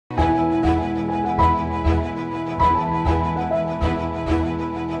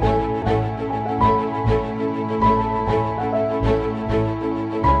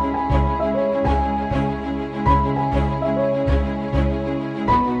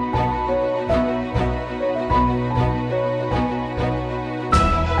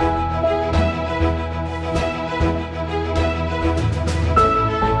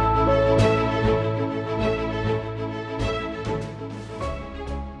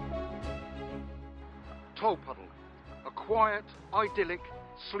Tolpuddle, a quiet, idyllic,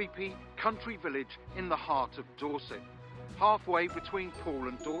 sleepy country village in the heart of Dorset, halfway between Poole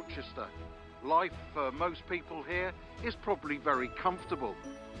and Dorchester. Life for most people here is probably very comfortable,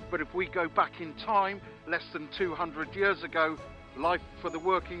 but if we go back in time, less than 200 years ago, life for the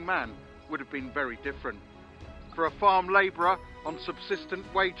working man would have been very different. For a farm labourer on subsistent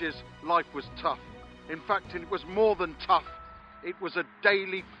wages, life was tough. In fact, it was more than tough. It was a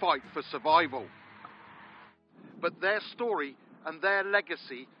daily fight for survival. But their story and their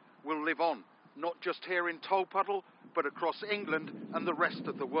legacy will live on, not just here in Tolpuddle, but across England and the rest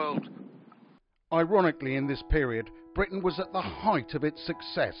of the world. Ironically, in this period, Britain was at the height of its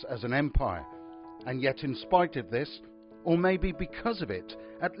success as an empire, and yet in spite of this, or maybe because of it,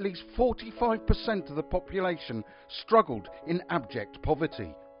 at least 45% of the population struggled in abject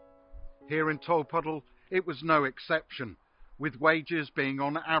poverty. Here in Tolpuddle, it was no exception, with wages being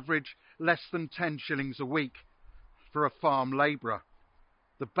on average less than 10 shillings a week for a farm labourer.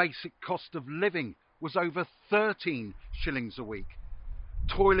 The basic cost of living was over 13 shillings a week.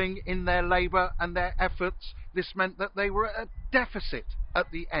 Toiling in their labour and their efforts, this meant that they were at a deficit at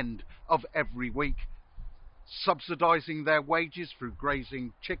the end of every week. Subsidising their wages through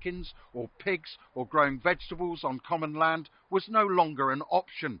grazing chickens or pigs or growing vegetables on common land was no longer an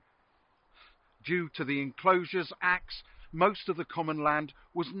option. Due to the Enclosures Acts, most of the common land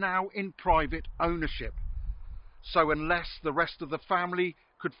was now in private ownership. So unless the rest of the family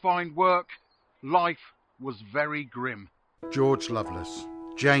could find work, life was very grim. George Lovelace,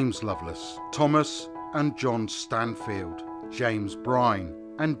 James Lovelace, Thomas and John Stanfield, James Brine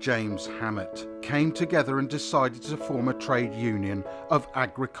and James Hammett came together and decided to form a trade union of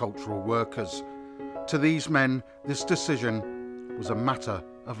agricultural workers. To these men, this decision was a matter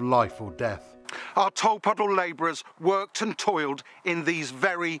of life or death. Our Tolpuddle labourers worked and toiled in these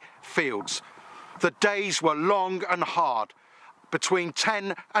very fields. The days were long and hard, between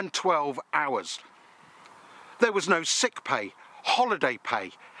 10 and 12 hours. There was no sick pay, holiday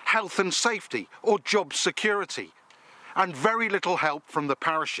pay, health and safety or job security, and very little help from the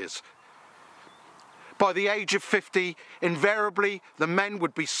parishes. By the age of 50, invariably the men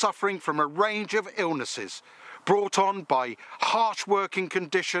would be suffering from a range of illnesses brought on by harsh working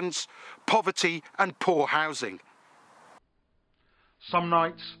conditions, poverty and poor housing. Some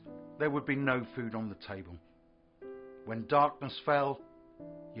nights there would be no food on the table. When darkness fell,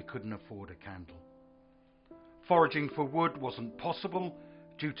 you couldn't afford a candle. Foraging for wood wasn't possible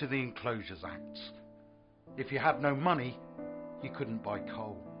due to the Enclosures Acts. If you had no money, you couldn't buy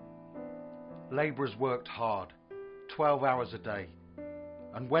coal. Labourers worked hard, 12 hours a day,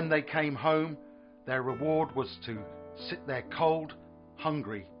 and when they came home, their reward was to sit there cold,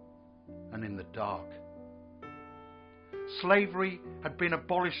 hungry, and in the dark. Slavery had been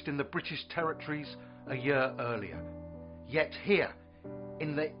abolished in the British territories a year earlier, yet here,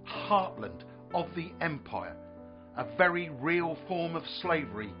 in the heartland of the empire, a very real form of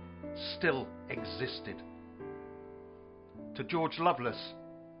slavery still existed. To George Lovelace,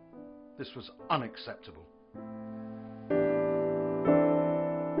 this was unacceptable.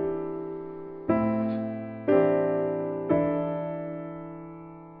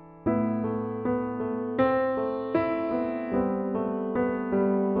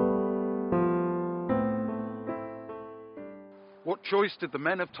 What choice did the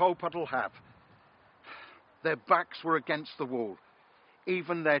men of Tolpuddle have? Their backs were against the wall.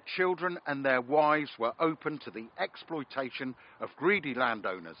 Even their children and their wives were open to the exploitation of greedy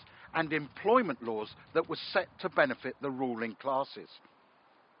landowners and employment laws that were set to benefit the ruling classes.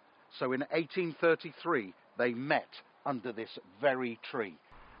 So in 1833, they met under this very tree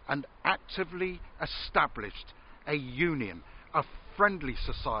and actively established a union, a friendly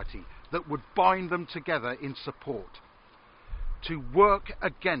society that would bind them together in support, to work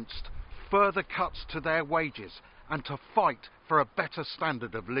against further cuts to their wages and to fight for a better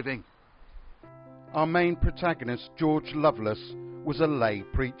standard of living. Our main protagonist, George Lovelace, was a lay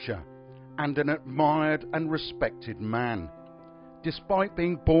preacher and an admired and respected man. Despite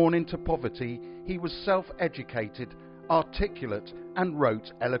being born into poverty, he was self-educated, articulate and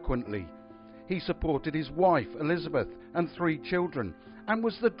wrote eloquently. He supported his wife, Elizabeth, and 3 children, and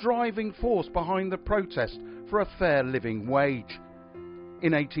was the driving force behind the protest for a fair living wage.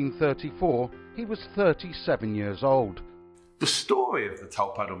 In 1834, he was 37 years old. The story of the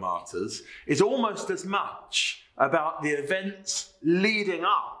Tolpuddle Martyrs is almost as much about the events leading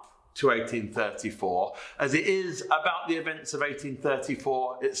up to 1834 as it is about the events of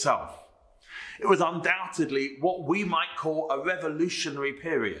 1834 itself. It was undoubtedly what we might call a revolutionary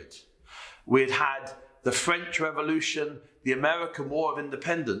period. We had had the French Revolution, the American War of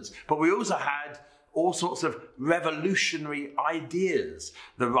Independence, but we also had all sorts of revolutionary ideas,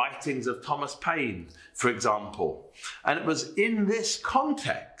 the writings of Thomas Paine, for example. And it was in this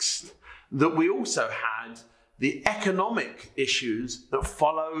context that we also had the economic issues that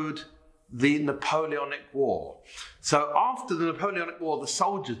followed the Napoleonic War. So after the Napoleonic War, the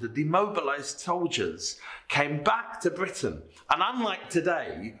soldiers, the demobilized soldiers, came back to Britain. And unlike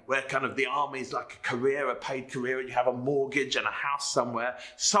today, where kind of the army is like a career, a paid career, and you have a mortgage and a house somewhere,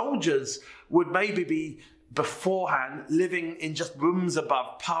 soldiers would maybe be beforehand living in just rooms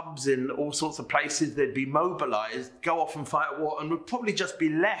above pubs in all sorts of places. They'd be mobilized, go off and fight a war, and would probably just be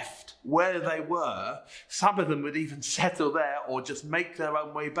left where they were. Some of them would even settle there or just make their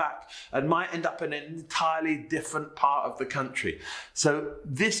own way back and might end up in an entirely different part of the country. So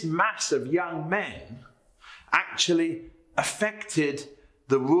this mass of young men actually affected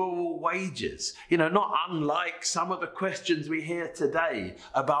the rural wages, not unlike some of the questions we hear today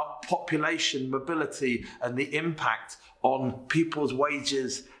about population mobility and the impact on people's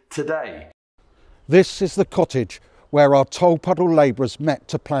wages today. This is the cottage where our Tulpuddle labourers met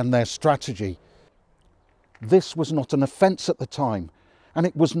to plan their strategy. This was not an offence at the time, and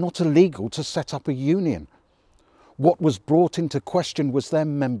it was not illegal to set up a union. What was brought into question was their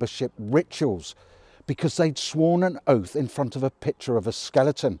membership rituals, because they'd sworn an oath in front of a picture of a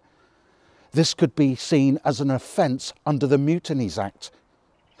skeleton. This could be seen as an offence under the Mutinies Act.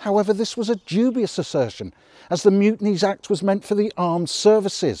 However, this was a dubious assertion, as the Mutinies Act was meant for the armed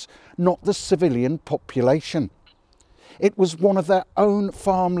services, not the civilian population. It was one of their own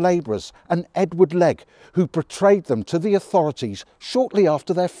farm labourers, an Edward Legg, who betrayed them to the authorities shortly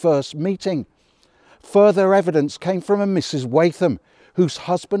after their first meeting. Further evidence came from a Mrs. Watham, whose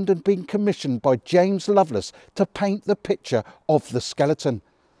husband had been commissioned by James Lovelace to paint the picture of the skeleton.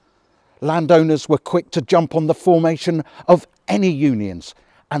 Landowners were quick to jump on the formation of any unions,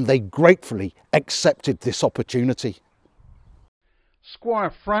 and they gratefully accepted this opportunity. Squire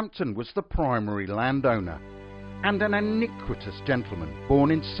Frampton was the primary landowner, and an iniquitous gentleman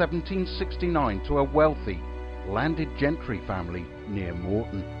born in 1769 to a wealthy landed gentry family near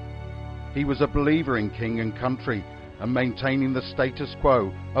Morton. He was a believer in king and country, and maintaining the status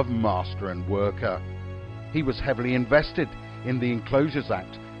quo of master and worker. He was heavily invested in the Enclosures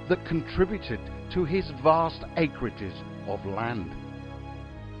Act that contributed to his vast acreages of land.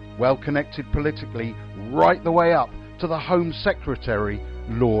 Well connected politically right the way up to the Home Secretary,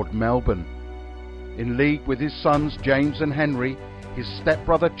 Lord Melbourne. In league with his sons James and Henry, his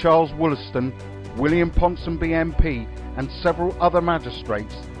stepbrother Charles Wollaston, William Ponsonby MP, and several other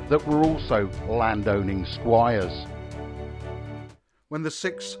magistrates that were also landowning squires. When the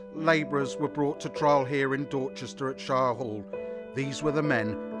 6 labourers were brought to trial here in Dorchester at Shire Hall, these were the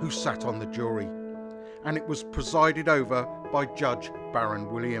men who sat on the jury, and it was presided over by Judge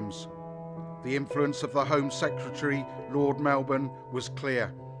Baron Williams. The influence of the Home Secretary, Lord Melbourne, was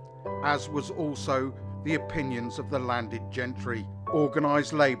clear, as was also the opinions of the landed gentry.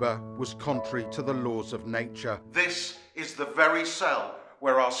 Organised labour was contrary to the laws of nature. This is the very cell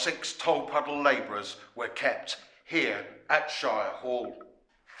where our 6 Tolpuddle labourers were kept, here at Shire Hall.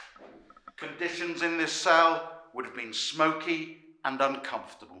 Conditions in this cell would have been smoky and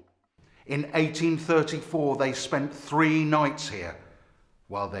uncomfortable. In 1834 they spent 3 nights here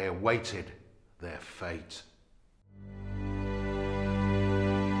while they awaited their fate.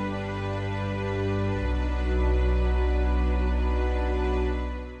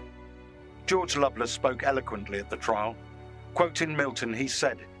 George Lovelace spoke eloquently at the trial. Quoting Milton, he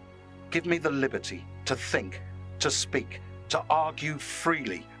said, "Give me the liberty to think, to speak, to argue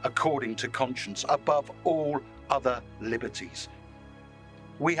freely according to conscience above all other liberties.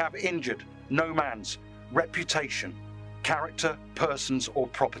 We have injured no man's reputation, character, persons or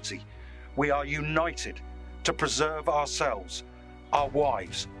property. We are united to preserve ourselves, our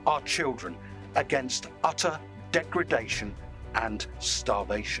wives, our children against utter degradation and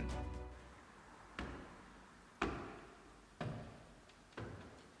starvation."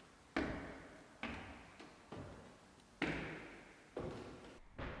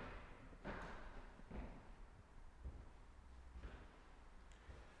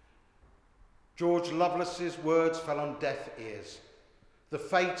 George Lovelace's words fell on deaf ears. The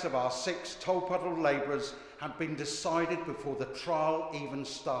fate of our 6 Tulpuddle labourers had been decided before the trial even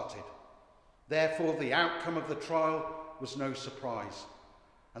started. Therefore, the outcome of the trial was no surprise,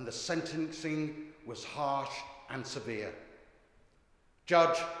 and the sentencing was harsh and severe.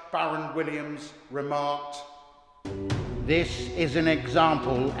 Judge Baron Williams remarked, "This is an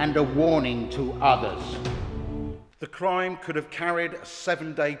example and a warning to others." the crime could have carried a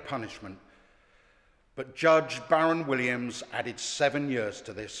 7-day punishment, but Judge Baron Williams added 7 years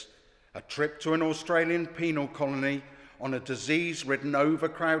to this A trip to an Australian penal colony on a disease-ridden,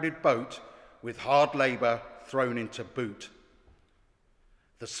 overcrowded boat with hard labour thrown into boot.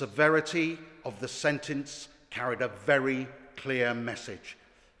 The severity of the sentence carried a very clear message.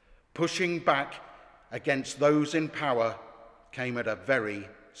 Pushing back against those in power came at a very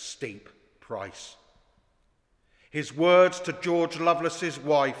steep price. His words to George Lovelace's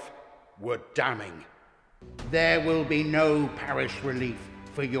wife were damning. There will be no parish relief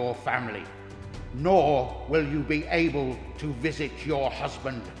for your family, nor will you be able to visit your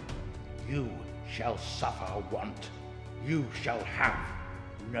husband. You shall suffer want. You shall have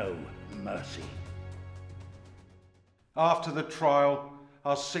no mercy. After the trial,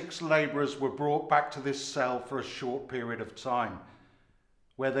 our 6 labourers were brought back to this cell for a short period of time,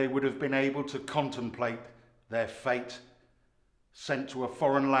 where they would have been able to contemplate their fate, sent to a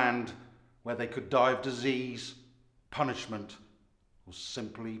foreign land where they could die of disease, punishment, or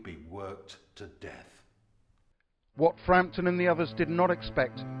simply be worked to death. What Frampton and the others did not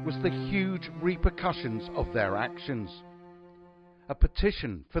expect was the huge repercussions of their actions. A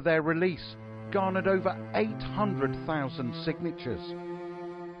petition for their release garnered over 800,000 signatures.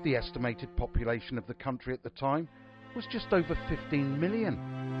 The estimated population of the country at the time was just over 15 million,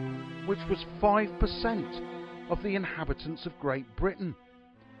 which was 5% of the inhabitants of Great Britain,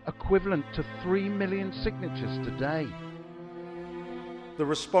 equivalent to 3 million signatures today. The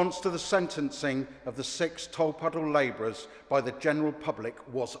response to the sentencing of the 6 Tolpuddle labourers by the general public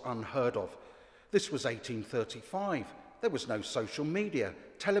was unheard of. This was 1835. There was no social media,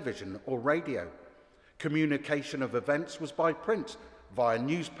 television or radio. Communication of events was by print, via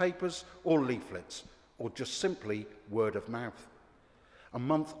newspapers or leaflets, or just simply word of mouth. A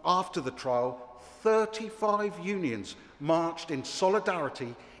month after the trial, 35 unions marched in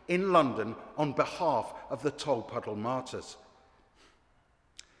solidarity in London on behalf of the Tolpuddle Martyrs.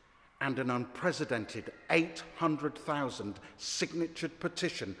 And an unprecedented 800,000 signatured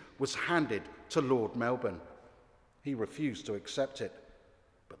petition was handed to Lord Melbourne. He refused to accept it,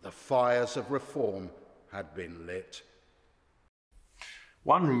 but the fires of reform had been lit.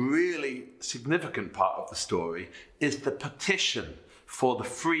 One really significant part of the story is the petition for the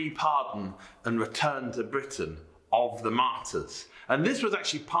free pardon and return to Britain of the martyrs. And this was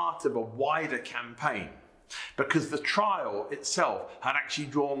actually part of a wider campaign, because the trial itself had actually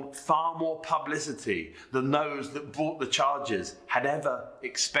drawn far more publicity than those that brought the charges had ever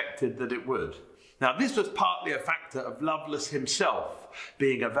expected that it would. Now, this was partly a factor of Lovelace himself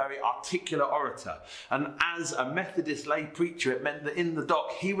being a very articulate orator, and as a Methodist lay preacher, it meant that in the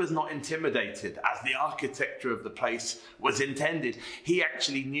dock he was not intimidated as the architecture of the place was intended. He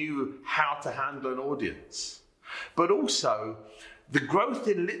actually knew how to handle an audience. But also, the growth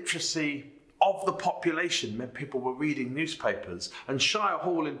in literacy of the population meant people were reading newspapers, and Shire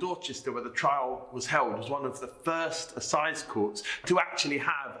Hall in Dorchester, where the trial was held, was one of the first assize courts to actually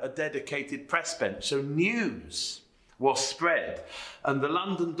have a dedicated press bench. So news was spread, and the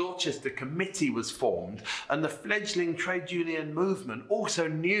London Dorchester Committee was formed, and the fledgling trade union movement also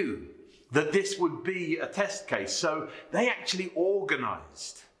knew that this would be a test case. So they actually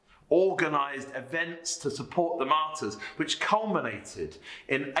organised events to support the martyrs, which culminated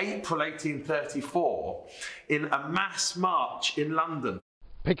in April 1834 in a mass march in London.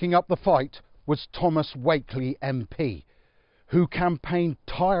 Picking up the fight was Thomas Wakeley MP, who campaigned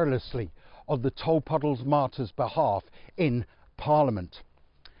tirelessly on the Tolpuddle Martyrs' behalf in Parliament.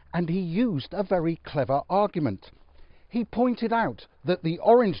 And he used a very clever argument. He pointed out that the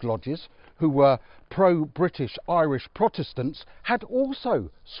Orange Lodges, who were pro-British Irish Protestants, had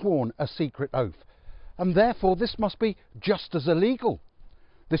also sworn a secret oath, and therefore this must be just as illegal.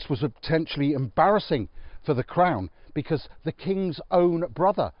 This was potentially embarrassing for the Crown, because the King's own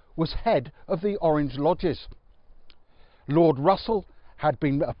brother was head of the Orange Lodges. Lord Russell had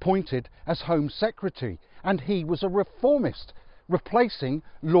been appointed as Home Secretary, and he was a reformist, replacing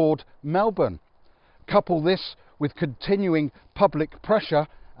Lord Melbourne. Couple this with continuing public pressure,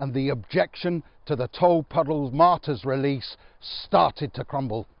 and the objection to the Tolpuddle Martyrs' release started to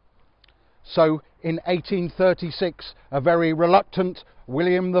crumble. So in 1836, a very reluctant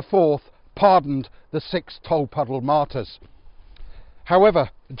William IV pardoned the 6 Tolpuddle Martyrs.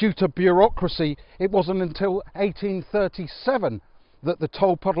 However, due to bureaucracy, it wasn't until 1837 that the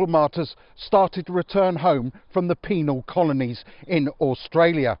Tolpuddle Martyrs started to return home from the penal colonies in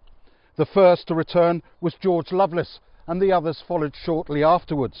Australia. The first to return was George Lovelace, and the others followed shortly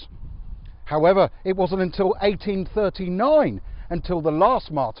afterwards. However, it wasn't until 1839 until the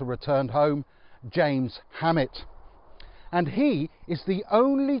last martyr returned home, James Hammett. And he is the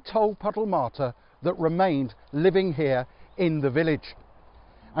only Tolpuddle martyr that remained living here in the village.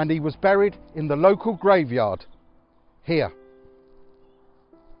 and he was buried in the local graveyard here.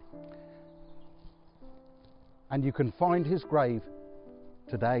 And you can find his grave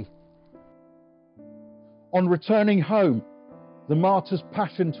today. On returning home, the martyrs'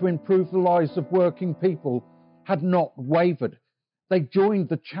 passion to improve the lives of working people had not wavered. They joined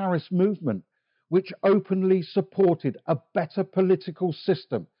the Charist movement, which openly supported a better political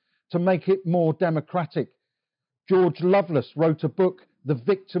system to make it more democratic. George Lovelace wrote a book, The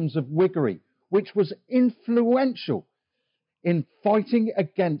Victims of Whiggery, which was influential in fighting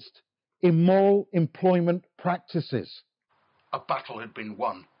against immoral employment practices. A battle had been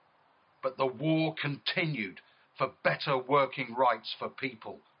won, but the war continued for better working rights for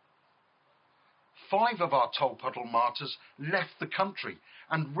people. 5 of our Tolpuddle Martyrs left the country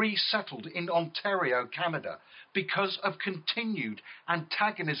and resettled in Ontario, Canada, because of continued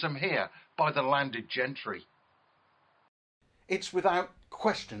antagonism here by the landed gentry. It's without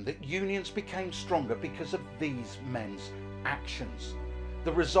question that unions became stronger because of these men's actions.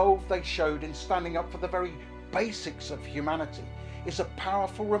 The resolve they showed in standing up for the very basics of humanity is a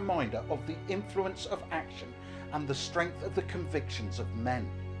powerful reminder of the influence of action and the strength of the convictions of men.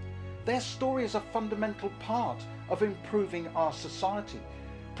 Their story is a fundamental part of improving our society,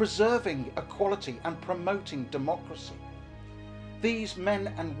 preserving equality and promoting democracy. These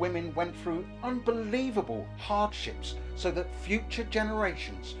men and women went through unbelievable hardships so that future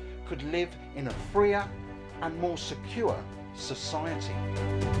generations could live in a freer and more secure society.